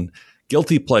season,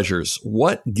 guilty pleasures.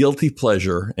 What guilty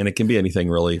pleasure, and it can be anything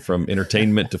really, from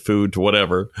entertainment to food to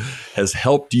whatever, has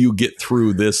helped you get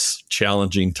through this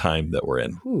challenging time that we're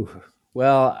in?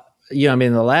 Well, I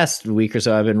mean, the last week or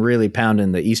so, I've been really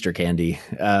pounding the Easter candy.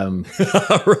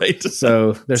 Right.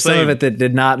 So there's some of it that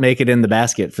did not make it in the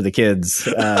basket for the kids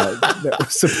that were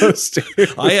supposed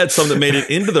to. I had some that made it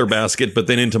into their basket, but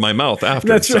then into my mouth after.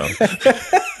 That's right.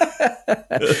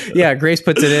 Yeah, Grace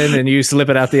puts it in and you slip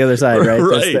it out the other side, right?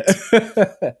 Right.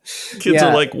 Kids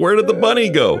are like, where did the bunny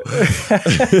go?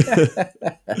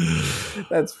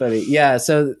 That's funny. Yeah.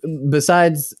 So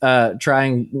besides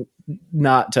trying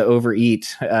not to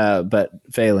overeat, but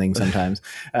failing sometimes,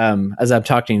 as I'm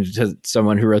talking to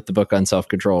someone who wrote the book on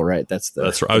self-control, right? That's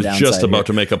right. I was just about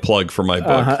to make a plug for my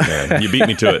book. Man, you beat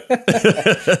me to it.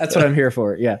 That's what I'm here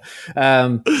for. Yeah.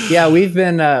 We've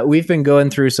been going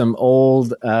through some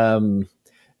old,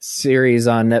 series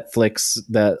on Netflix,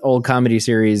 the old comedy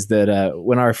series that,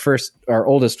 when our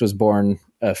oldest was born,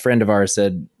 a friend of ours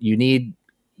said, you need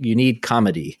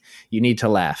comedy. You need to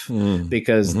laugh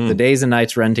because the days and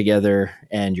nights run together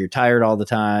and you're tired all the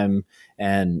time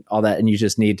and all that. And you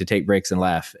just need to take breaks and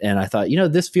laugh. And I thought,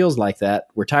 this feels like that.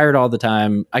 We're tired all the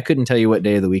time. I couldn't tell you what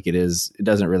day of the week it is. It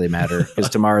doesn't really matter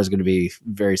because tomorrow is going to be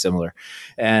very similar.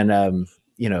 And, and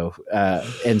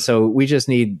so we just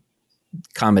need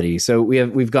comedy. So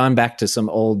we've gone back to some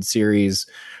old series.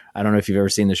 I don't know if you've ever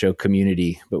seen the show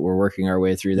Community, but we're working our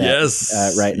way through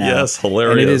that right now. Yes,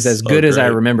 hilarious. And it is as good as I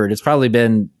remembered. It's probably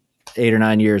been 8 or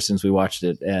 9 years since we watched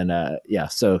it. And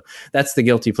so that's the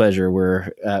guilty pleasure.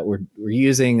 We're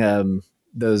using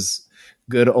those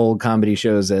good old comedy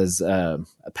shows as a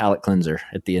palate cleanser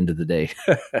at the end of the day.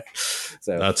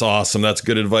 So that's awesome. That's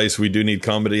good advice. We do need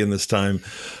comedy in this time.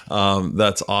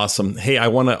 That's awesome. Hey, I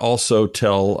want to also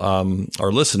tell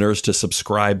our listeners to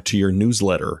subscribe to your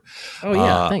newsletter. Oh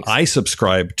yeah, thanks. I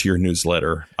subscribe to your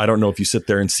newsletter. I don't know if you sit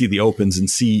there and see the opens and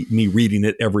see me reading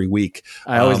it every week.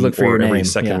 I always look for your name. Every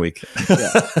second week.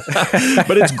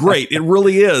 But it's great. It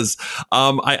really is.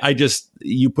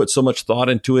 You put so much thought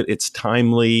into it. It's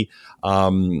timely.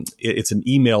 It's an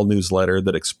email newsletter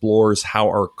that explores how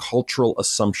our cultural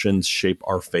assumptions shape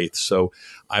our faith. So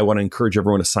I want to encourage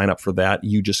everyone to sign up for that.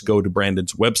 You just go to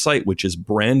Brandon's website, which is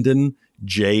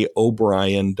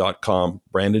BrandonJObrien.com,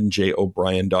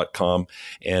 BrandonJObrien.com.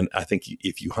 And I think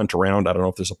if you hunt around, I don't know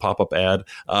if there's a pop-up ad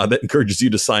that encourages you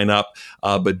to sign up,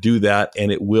 but do that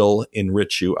and it will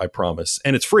enrich you, I promise.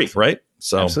 And it's free, right?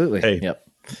 So, absolutely. Hey, yep.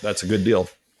 That's a good deal.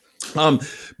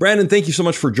 Brandon, thank you so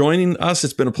much for joining us.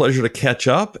 It's been a pleasure to catch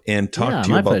up and talk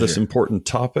to you about this important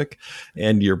topic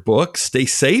and your book. Stay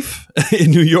safe in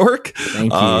New York.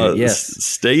 Thank you. Yes.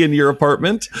 Stay in your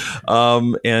apartment.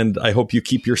 And I hope you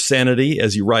keep your sanity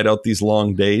as you ride out these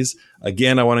long days.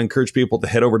 Again, I want to encourage people to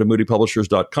head over to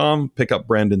moodypublishers.com, pick up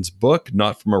Brandon's book,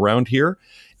 Not From Around Here.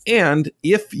 And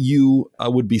if you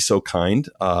would be so kind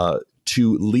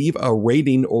to leave a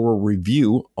rating or a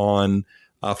review on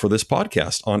for this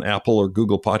podcast on Apple or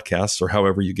Google Podcasts or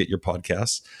however you get your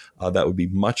podcasts. That would be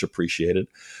much appreciated.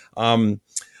 I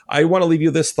want to leave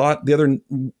you this thought. The other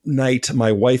night,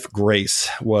 my wife, Grace,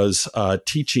 was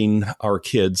teaching our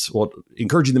kids,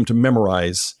 encouraging them to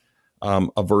memorize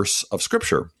a verse of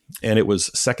Scripture. And it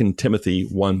was 2 Timothy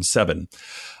 1:7.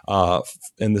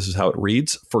 And this is how it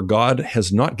reads, "For God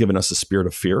has not given us a spirit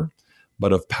of fear,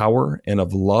 but of power and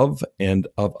of love and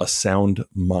of a sound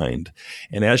mind."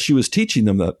 And as she was teaching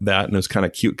them that, and it was kind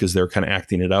of cute because they're kind of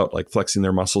acting it out, like flexing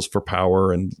their muscles for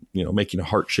power and, making a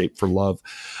heart shape for love.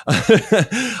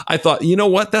 I thought, you know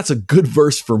what? That's a good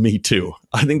verse for me too.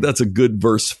 I think that's a good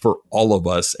verse for all of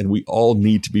us. And we all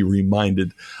need to be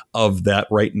reminded of that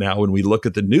right now when we look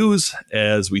at the news,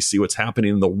 as we see what's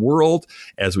happening in the world,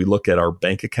 as we look at our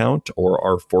bank account or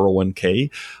our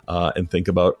 401k and think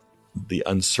about the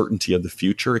uncertainty of the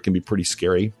future. It can be pretty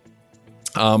scary.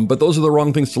 But those are the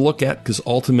wrong things to look at because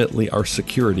ultimately our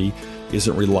security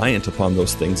isn't reliant upon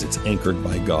those things. It's anchored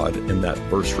by God. And that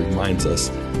verse reminds us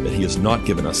that He has not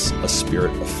given us a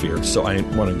spirit of fear. So I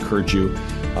want to encourage you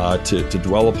to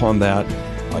dwell upon that,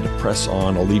 to press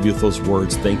on. I'll leave you with those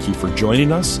words. Thank you for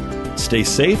joining us. Stay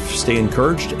safe, stay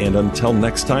encouraged, and until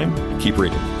next time, keep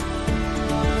reading.